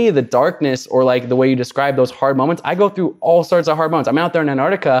for me, the darkness, or like the way you describe those hard moments, I go through all sorts of hard moments. I'm out there in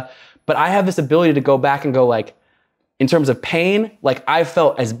Antarctica, but I have this ability to go back and go like, in terms of pain, like I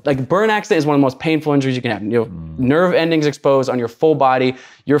felt as like burn accident is one of the most painful injuries you can have. Nerve endings exposed on your full body.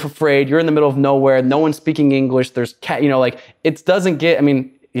 You're afraid. You're in the middle of nowhere. No one's speaking English. There's it doesn't get. I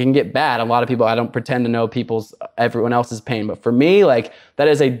mean, it can get bad. A lot of people. I don't pretend to know everyone else's pain, but for me, like that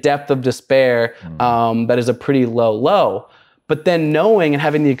is a depth of despair. That is a pretty low. But then knowing and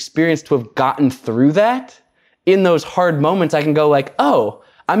having the experience to have gotten through that, in those hard moments, I can go like, oh,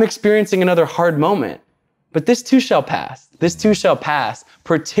 I'm experiencing another hard moment. But this too shall pass. This too shall pass,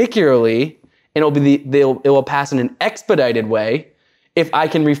 particularly and it will pass in an expedited way if I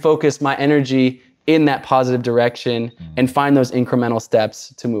can refocus my energy in that positive direction and find those incremental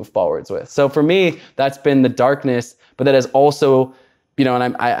steps to move forwards with. So for me, that's been the darkness, but that is also, you know,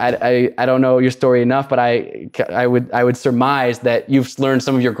 and I don't know your story enough, but I would surmise that you've learned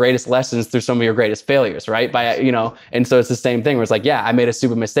some of your greatest lessons through some of your greatest failures, right? By, you know, and so it's the same thing where it's like, yeah, I made a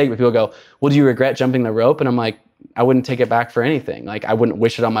stupid mistake, but people go, well, do you regret jumping the rope? And I'm like, I wouldn't take it back for anything. Like, I wouldn't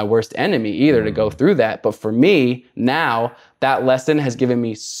wish it on my worst enemy either to go through that. But for me now, that lesson has given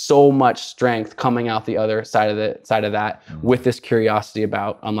me so much strength coming out the other side of that with this curiosity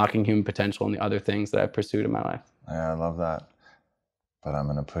about unlocking human potential and the other things that I've pursued in my life. Yeah, I love that. But I'm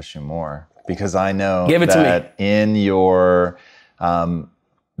going to push you more because I know Give it that to me. in your,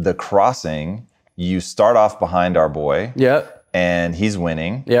 the crossing, you start off behind our boy. Yep. And he's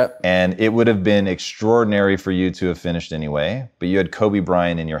winning. Yep. And it would have been extraordinary for you to have finished anyway, but you had Kobe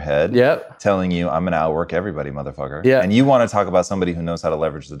Bryant in your head telling you, I'm going to outwork everybody, motherfucker. Yeah. And you want to talk about somebody who knows how to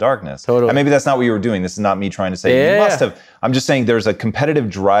leverage the darkness. Totally. And maybe that's not what you were doing. This is not me trying to say you must have. I'm just saying there's a competitive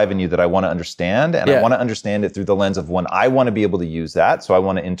drive in you that I want to understand. And I want to understand it through the lens of when I want to be able to use that. So I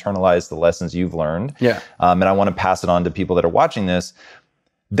want to internalize the lessons you've learned. Yeah. And I want to pass it on to people that are watching this.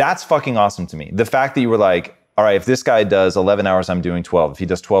 That's fucking awesome to me. The fact that you were like, all right, if this guy does 11 hours, I'm doing 12. If he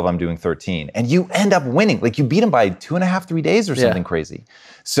does 12, I'm doing 13. And you end up winning. Like, you beat him by 2.5, 3 days or something crazy.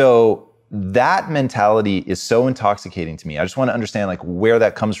 So that mentality is so intoxicating to me. I just want to understand, like, where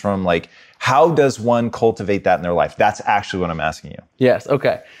that comes from. Like, how does one cultivate that in their life? That's actually what I'm asking you. Yes.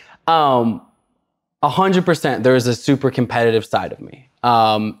 Okay. 100%. There is a super competitive side of me.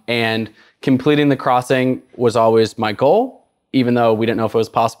 And completing the crossing was always my goal, even though we didn't know if it was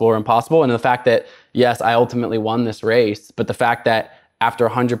possible or impossible. And the fact that, yes, I ultimately won this race, but the fact that after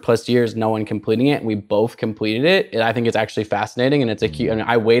 100 plus years, no one completing it, and we both completed it, I think it's actually fascinating. And it's a cute, and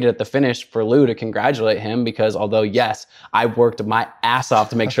I waited at the finish for Lou to congratulate him because although, yes, I worked my ass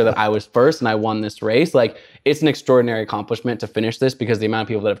off to make sure that I was first and I won this race, like, it's an extraordinary accomplishment to finish this because the amount of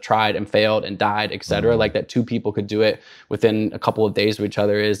people that have tried and failed and died, et cetera, like that two people could do it within a couple of days of each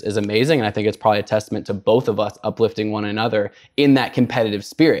other is amazing. And I think it's probably a testament to both of us uplifting one another in that competitive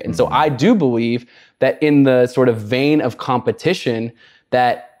spirit. And so I do believe that in the sort of vein of competition,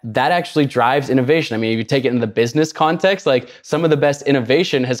 that actually drives innovation. I mean, if you take it in the business context, like some of the best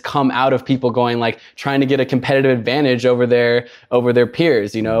innovation has come out of people going, like, trying to get a competitive advantage over their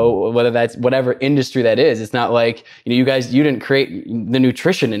peers, you know, whether that's whatever industry that is. It's not like, you know, you didn't create the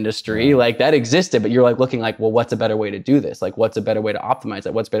nutrition industry, like that existed, but you're like looking like, well, what's a better way to do this? Like, what's a better way to optimize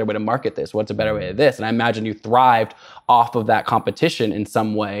it? What's a better way to market this? What's a better way to this? And I imagine you thrived off of that competition in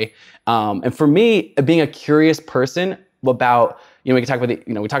some way. And for me, being a curious person about, you know, we can talk about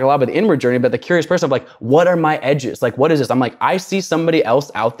we talk a lot about the inward journey, but the curious person of like, what are my edges? Like, what is this? I'm like, I see somebody else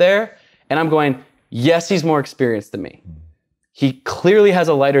out there and I'm going, yes, he's more experienced than me. He clearly has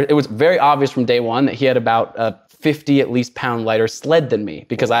a lighter, it was very obvious from day one that he had about a 50 at least pound lighter sled than me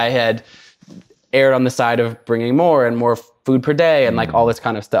because I had erred on the side of bringing more and more food per day and like all this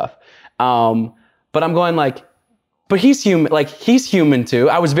kind of stuff. But I'm going like, but he's human, like he's human too.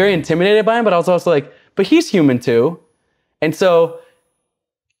 I was very intimidated by him, but I was also like, but he's human too. And so,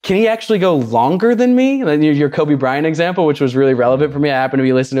 can he actually go longer than me? Like your Kobe Bryant example, which was really relevant for me. I happened to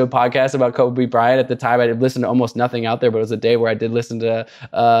be listening to a podcast about Kobe Bryant at the time. I did listen to almost nothing out there, but it was a day where I did listen to,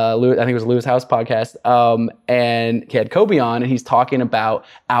 I think it was Lou's House podcast. And he had Kobe on and he's talking about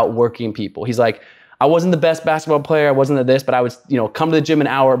outworking people. He's like, I wasn't the best basketball player. I wasn't this, but I would, you know, come to the gym an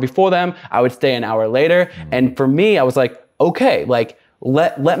hour before them. I would stay an hour later. And for me, I was like, okay, like,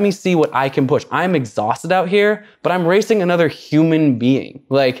 let me see what I can push. I'm exhausted out here, but I'm racing another human being.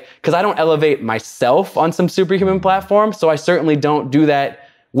 Like, cause I don't elevate myself on some superhuman platform. So I certainly don't do that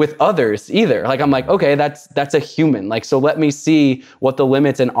with others either. Like, I'm like, okay, that's a human. Like, so let me see what the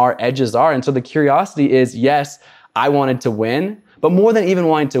limits and our edges are. And so the curiosity is, yes, I wanted to win, but more than even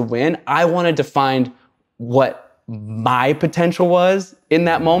wanting to win, I wanted to find what my potential was in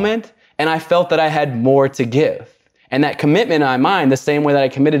that moment. And I felt that I had more to give. And that commitment in my mind, the same way that I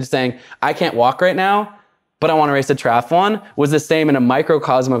committed to saying, I can't walk right now, but I want to race a triathlon, was the same in a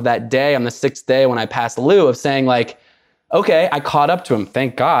microcosm of that day on the 6th day when I passed Lou, of saying like, okay, I caught up to him,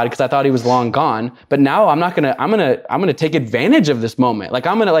 thank God, because I thought he was long gone. But now I'm gonna take advantage of this moment. Like,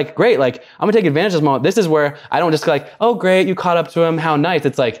 I'm gonna take advantage of this moment. This is where I don't just like, oh great, you caught up to him, how nice.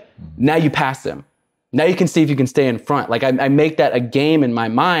 It's like, now you passed him. Now you can see if you can stay in front. Like I make that a game in my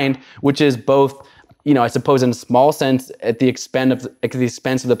mind, which is both, you know, I suppose in a small sense at the expense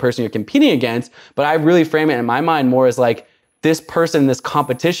of the person you're competing against, but I really frame it in my mind more as like, this person, this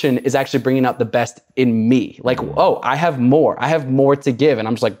competition is actually bringing out the best in me. Like, oh, I have more to give. And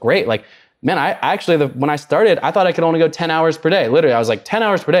I'm just like, great. Like, man, I actually, when I started, I thought I could only go 10 hours per day. Literally, I was like 10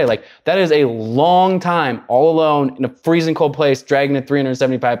 hours per day. Like that is a long time all alone in a freezing cold place, dragging a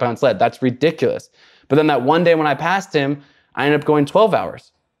 375-pound sled. That's ridiculous. But then that one day when I passed him, I ended up going 12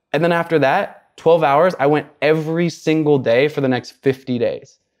 hours. And then after that, 12 hours, I went every single day for the next 50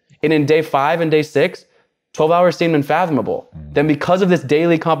 days. And in day 5 and day 6, 12 hours seemed unfathomable. Then because of this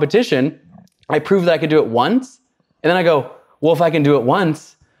daily competition, I proved that I could do it once. And then I go, well, if I can do it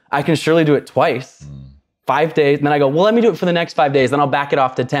once, I can surely do it twice. 5 days. And then I go, well, let me do it for the next 5 days. Then I'll back it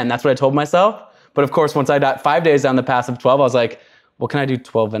off to 10. That's what I told myself. But of course, once I got 5 days down the path of 12, I was like, well, can I do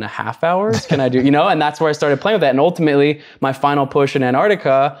 12 and a half hours? Can I do, and that's where I started playing with that. And ultimately, my final push in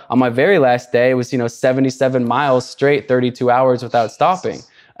Antarctica on my very last day was, 77 miles straight, 32 hours without stopping.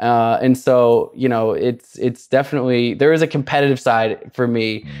 And so, it's definitely, there is a competitive side for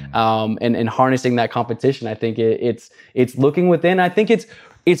me, and harnessing that competition. I think it's looking within. I think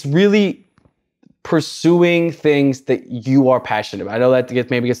it's really pursuing things that you are passionate about. I know that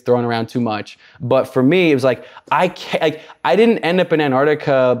maybe gets thrown around too much, but for me, it was like, I didn't end up in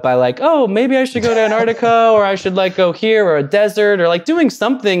Antarctica by like, oh, maybe I should go to Antarctica or I should like go here or a desert or like doing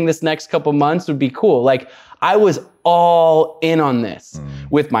something this next couple months would be cool. Like I was all in on this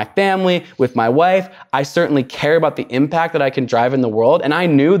with my family, with my wife. I certainly care about the impact that I can drive in the world. And I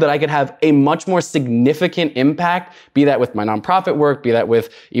knew that I could have a much more significant impact, be that with my nonprofit work, be that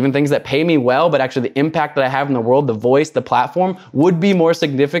with even things that pay me well, but actually the impact that I have in the world, the voice, the platform would be more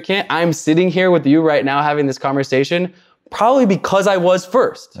significant. I'm sitting here with you right now having this conversation probably because I was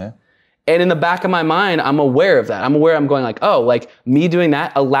first. Yeah. And in the back of my mind, I'm aware of that. I'm going like, oh, like me doing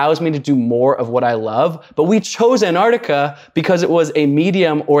that allows me to do more of what I love. But we chose Antarctica because it was a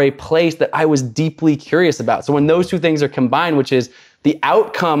medium or a place that I was deeply curious about. So when those two things are combined, which is the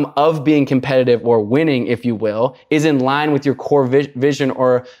outcome of being competitive or winning, if you will, is in line with your core vision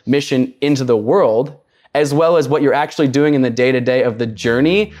or mission into the world, as well as what you're actually doing in the day-to-day of the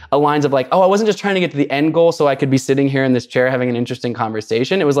journey, aligns of like, oh, I wasn't just trying to get to the end goal so I could be sitting here in this chair having an interesting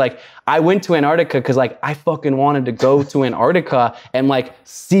conversation. It was like, I went to Antarctica because like, I fucking wanted to go to Antarctica and like,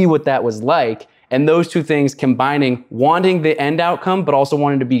 see what that was like. And those two things combining, wanting the end outcome, but also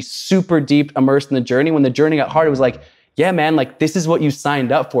wanting to be super deep immersed in the journey. When the journey got hard, it was like, yeah, man, like this is what you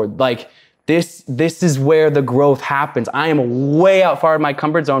signed up for. Like, this is where the growth happens. I am way out far in my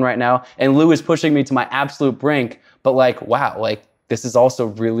comfort zone right now, and Lou is pushing me to my absolute brink. But like, wow, like this is also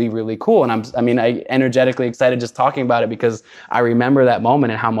really, really cool. And I'm energetically excited just talking about it because I remember that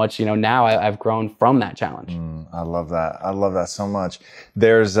moment and how much, now I've grown from that challenge. I love that. I love that so much.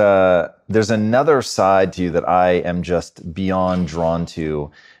 There's another side to you that I am just beyond drawn to.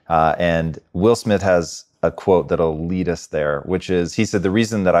 And Will Smith has a quote that'll lead us there, which is, he said, the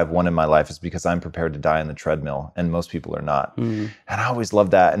reason that I've won in my life is because I'm prepared to die on the treadmill and most people are not. And I always love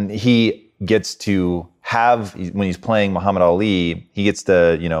that. And he gets to have, when he's playing Muhammad Ali, he gets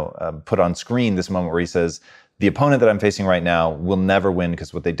to, put on screen this moment where he says, the opponent that I'm facing right now will never win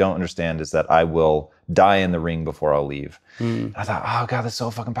because what they don't understand is that I will die in the ring before I'll leave. I thought, oh God, that's so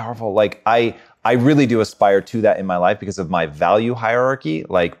fucking powerful. Like I really do aspire to that in my life because of my value hierarchy.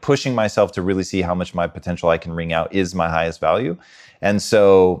 Like pushing myself to really see how much my potential I can wring out is my highest value. And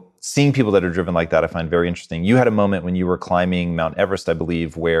so seeing people that are driven like that, I find very interesting. You had a moment when you were climbing Mount Everest, I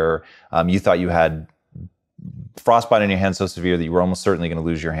believe, where you thought you had frostbite on your hand so severe that you were almost certainly going to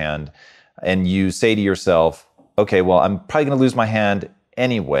lose your hand. And you say to yourself, okay, well, I'm probably going to lose my hand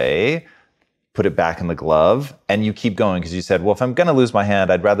anyway. Put it back in the glove, and you keep going because you said, well, if I'm going to lose my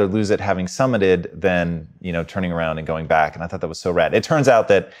hand, I'd rather lose it having summited than, turning around and going back. And I thought that was so rad. It turns out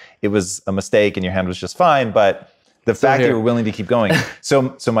that it was a mistake and your hand was just fine, but the fact that you were willing to keep going.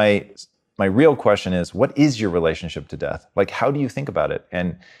 So my real question is, what is your relationship to death? Like, how do you think about it?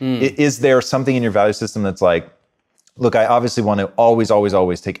 And is there something in your value system that's like, look, I obviously want to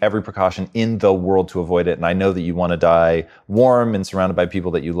always take every precaution in the world to avoid it. And I know that you want to die warm and surrounded by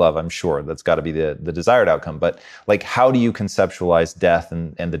people that you love. I'm sure that's got to be the desired outcome. But like, how do you conceptualize death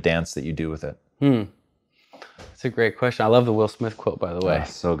and the dance that you do with it? That's a great question. I love the Will Smith quote, by the way. Oh,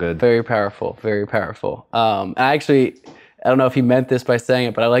 so good. Very powerful, very powerful. I don't know if he meant this by saying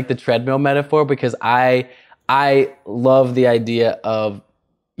it, but I like the treadmill metaphor because I love the idea of,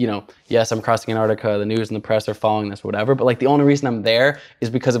 yes, I'm crossing Antarctica, the news and the press are following this, whatever, but like the only reason I'm there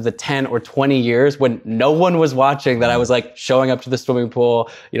is because of the 10 or 20 years when no one was watching that I was like showing up to the swimming pool.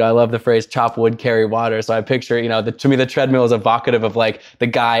 I love the phrase chop wood, carry water. So I picture, to me, the treadmill is evocative of like the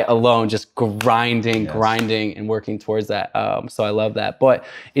guy alone, just grinding and working towards that. So I love that. But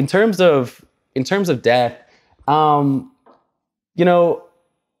in terms of death, I'm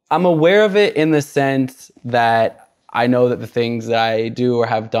aware of it in the sense that I know that the things that I do or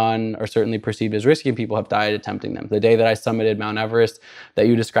have done are certainly perceived as risky, and people have died attempting them. The day that I summited Mount Everest, that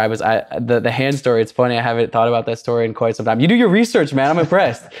you describe as the hand story, it's funny, I haven't thought about that story in quite some time. You do your research, man. I'm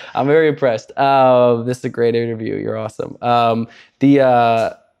impressed. I'm very impressed. This is a great interview. You're awesome.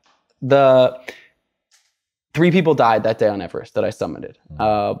 The 3 people died that day on Everest that I summited.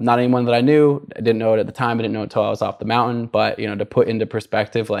 Not anyone that I knew. I didn't know it at the time. I didn't know it until I was off the mountain. But, you know, to put into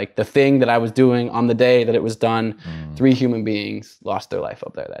perspective, like the thing that I was doing on the day that it was done, 3 human beings lost their life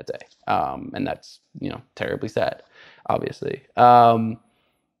up there that day. And that's, you know, terribly sad, obviously. The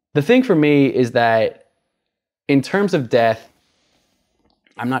thing for me is that in terms of death,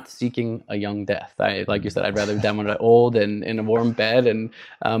 I'm not seeking a young death. Like you said, I'd rather be done when I'm old and in a warm bed. And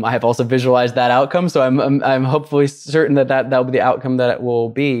I have also visualized that outcome. So I'm hopefully certain that will be the outcome that it will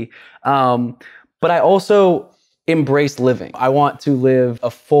be. But I also embrace living. I want to live a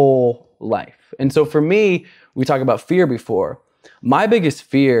full life. And so for me, we talked about fear before. My biggest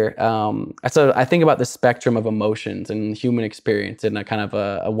fear, so I think about the spectrum of emotions and human experience in a kind of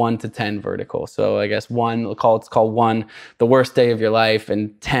a 1 to 10 vertical. So I guess it's called 1, the worst day of your life,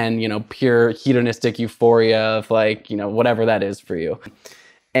 and 10, you know, pure hedonistic euphoria of like, you know, whatever that is for you.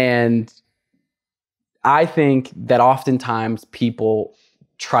 And I think that oftentimes people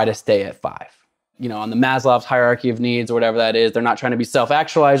try to stay at 5. You know, on the Maslow's hierarchy of needs or whatever that is, they're not trying to be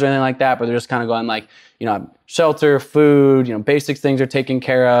self-actualized or anything like that, but they're just kind of going like, you know, shelter, food, you know, basic things are taken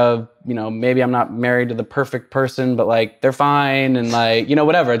care of. You know, maybe I'm not married to the perfect person, but like they're fine, and like, you know,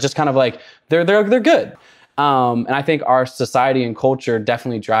 whatever. It's just kind of like they're good. And I think our society and culture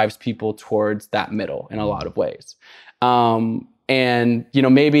definitely drives people towards that middle in a lot of ways. And, you know,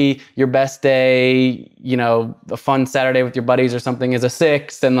 maybe your best day, you know, a fun Saturday with your buddies or something is a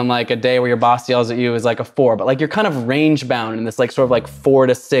 6, and then like a day where your boss yells at you is like a 4. But like you're kind of range bound in this like sort of like 4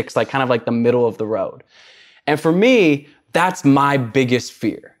 to 6, like kind of like the middle of the road. And for me, that's my biggest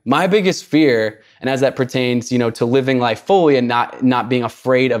fear. My biggest fear, and as that pertains, you know, to living life fully and not being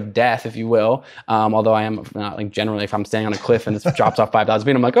afraid of death, if you will. Although I am not, like, generally, if I'm standing on a cliff and it drops off 5,000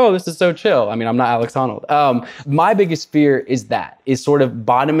 feet, I'm like, oh, this is so chill. I mean, I'm not Alex Honnold. My biggest fear is sort of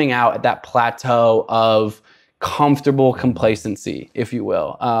bottoming out at that plateau of comfortable complacency, if you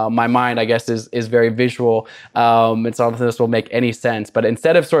will. My mind, I guess, is very visual. It's not that this will make any sense, but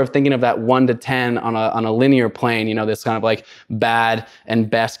instead of sort of thinking of that 1 to 10 on a linear plane, you know, this kind of like bad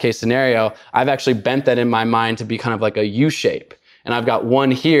and best case scenario, I've actually bent that in my mind to be kind of like a U shape. And I've got 1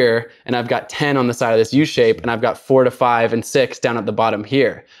 here, and I've got 10 on the side of this U shape, and I've got 4 to 5 and 6 down at the bottom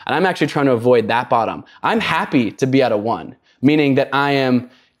here. And I'm actually trying to avoid that bottom. I'm happy to be at a 1, meaning that I am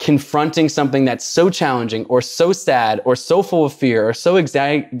confronting something that's so challenging or so sad or so full of fear or so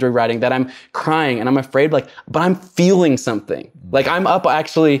exaggerating that I'm crying and I'm afraid, but I'm feeling something. Like I'm up,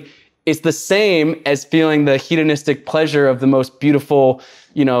 actually, it's the same as feeling the hedonistic pleasure of the most beautiful,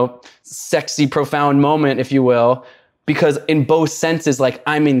 you know, sexy, profound moment, if you will, because in both senses, like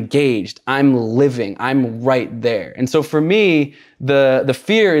I'm engaged, I'm living, I'm right there. And so for me, the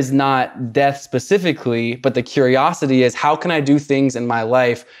fear is not death specifically, but the curiosity is, how can I do things in my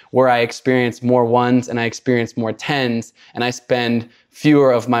life where I experience more 1s and I experience more 10s, and I spend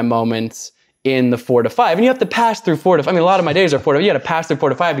fewer of my moments in the 4 to 5. And you have to pass through 4 to 5. I mean, a lot of my days are 4 to 5. You got to pass through 4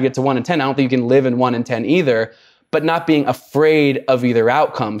 to 5 to get to 1 and 10. I don't think you can live in 1 and 10 either, but not being afraid of either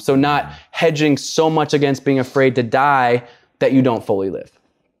outcome. So not hedging so much against being afraid to die that you don't fully live.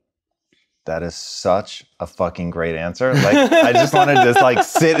 That is such a fucking great answer. Like, I just wanted to like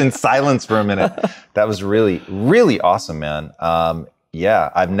sit in silence for a minute. That was really, really awesome, man. Yeah,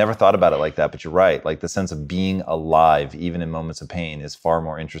 I've never thought about it like that, but you're right. Like the sense of being alive, even in moments of pain, is far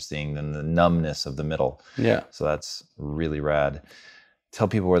more interesting than the numbness of the middle. Yeah. So that's really rad. Tell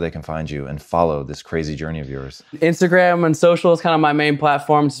people where they can find you and follow this crazy journey of yours. Instagram and social is kind of my main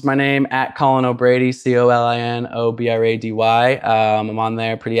platform. It's my name, at Colin O'Brady, COLINOBRADY. I'm on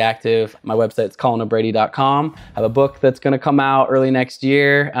there, pretty active. My website's colinobrady.com. I have a book that's going to come out early next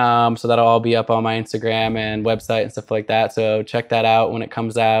year. So that'll all be up on my Instagram and website and stuff like that. So check that out when it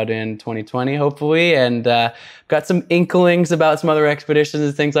comes out in 2020, hopefully. And got some inklings about some other expeditions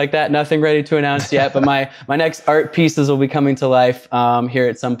and things like that. Nothing ready to announce yet, but my next art pieces will be coming to life here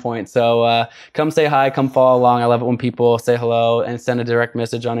at some point. So come say hi, come follow along. I love it when people say hello and send a direct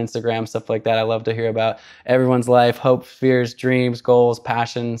message on Instagram, stuff like that. I love to hear about everyone's life, hopes, fears, dreams, goals,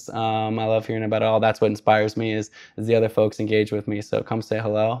 passions. I love hearing about it all. That's what inspires me is the other folks engage with me. So come say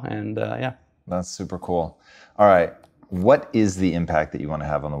hello, and yeah. That's super cool. All right. What is the impact that you want to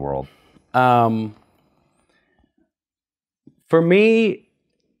have on the world? For me,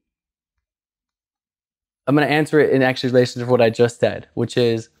 I'm going to answer it in actually relation to what I just said, which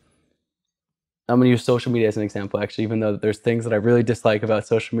is I'm gonna use social media as an example, actually, even though there's things that I really dislike about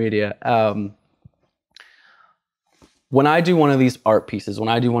social media. When I do one of these art pieces, when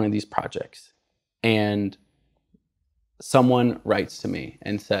I do one of these projects, and someone writes to me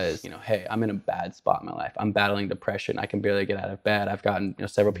and says, hey, I'm in a bad spot in my life. I'm battling depression. I can barely get out of bed. I've gotten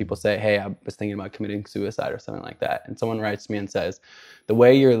several people say, hey, I was thinking about committing suicide or something like that. And someone writes to me and says, the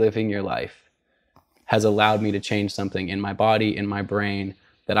way you're living your life has allowed me to change something in my body, in my brain,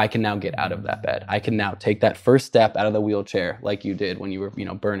 that I can now get out of that bed. I can now take that first step out of the wheelchair like you did when you were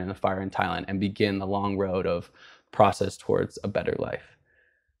burned in a fire in Thailand and begin the long road of process towards a better life.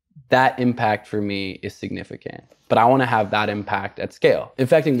 That impact for me is significant, but I want to have that impact at scale.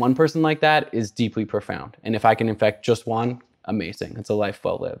 Infecting one person like that is deeply profound. And if I can infect just one, amazing. It's a life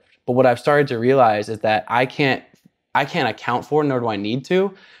well lived. But what I've started to realize is that I can't account for, nor do I need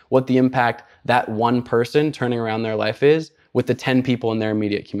to, what the impact that one person turning around their life is with the 10 people in their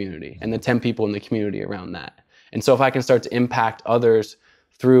immediate community and the 10 people in the community around that. And so if I can start to impact others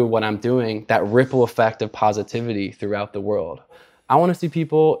through what I'm doing, that ripple effect of positivity throughout the world. I want to see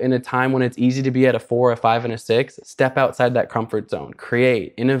people in a time when it's easy to be at a 4, a 5, and a 6, step outside that comfort zone,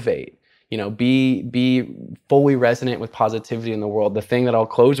 create, innovate, be fully resonant with positivity in the world. The thing that I'll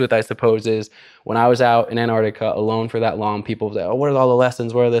close with, I suppose, is when I was out in Antarctica alone for that long, people say, oh, what are all the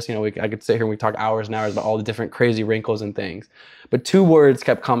lessons? What are this? I could sit here and we talk hours and hours about all the different crazy wrinkles and things. But 2 words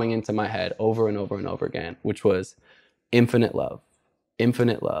kept coming into my head over and over and over again, which was infinite love,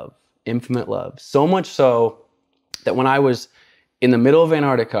 infinite love, infinite love. So much so that when I was in the middle of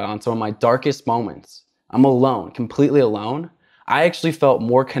Antarctica on some of my darkest moments, I'm alone, completely alone. I actually felt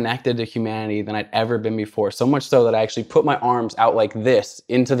more connected to humanity than I'd ever been before. So much so that I actually put my arms out like this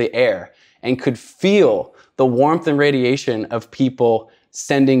into the air and could feel the warmth and radiation of people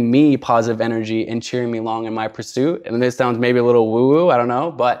sending me positive energy and cheering me along in my pursuit. And this sounds maybe a little woo-woo, I don't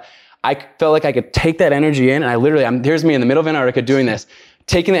know, but I felt like I could take that energy in, and I literally, here's me in the middle of Antarctica doing this,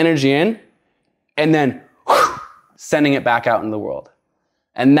 taking the energy in, and then sending it back out in the world.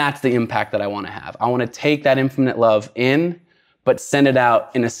 And that's the impact that I want to have. I want to take that infinite love in, but send it out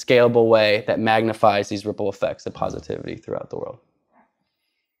in a scalable way that magnifies these ripple effects of positivity throughout the world.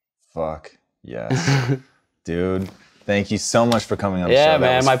 Fuck yes. Dude, thank you so much for coming on the show. Yeah,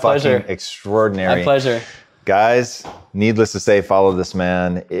 man, my pleasure. Extraordinary. My pleasure. Guys, needless to say, follow this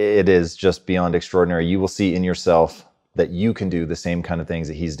man. It is just beyond extraordinary. You will see in yourself that you can do the same kind of things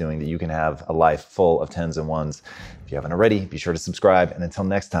that he's doing, that you can have a life full of 10s and 1s. If you haven't already, be sure to subscribe. And until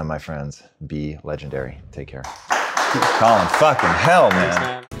next time, my friends, be legendary. Take care. Colin, fucking hell,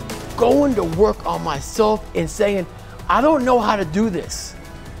 man. Going to work on myself and saying, I don't know how to do this,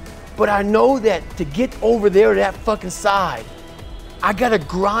 but I know that to get over there to that fucking side, I gotta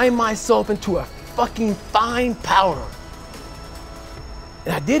grind myself into a fucking fine powder.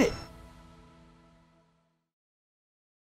 And I did it.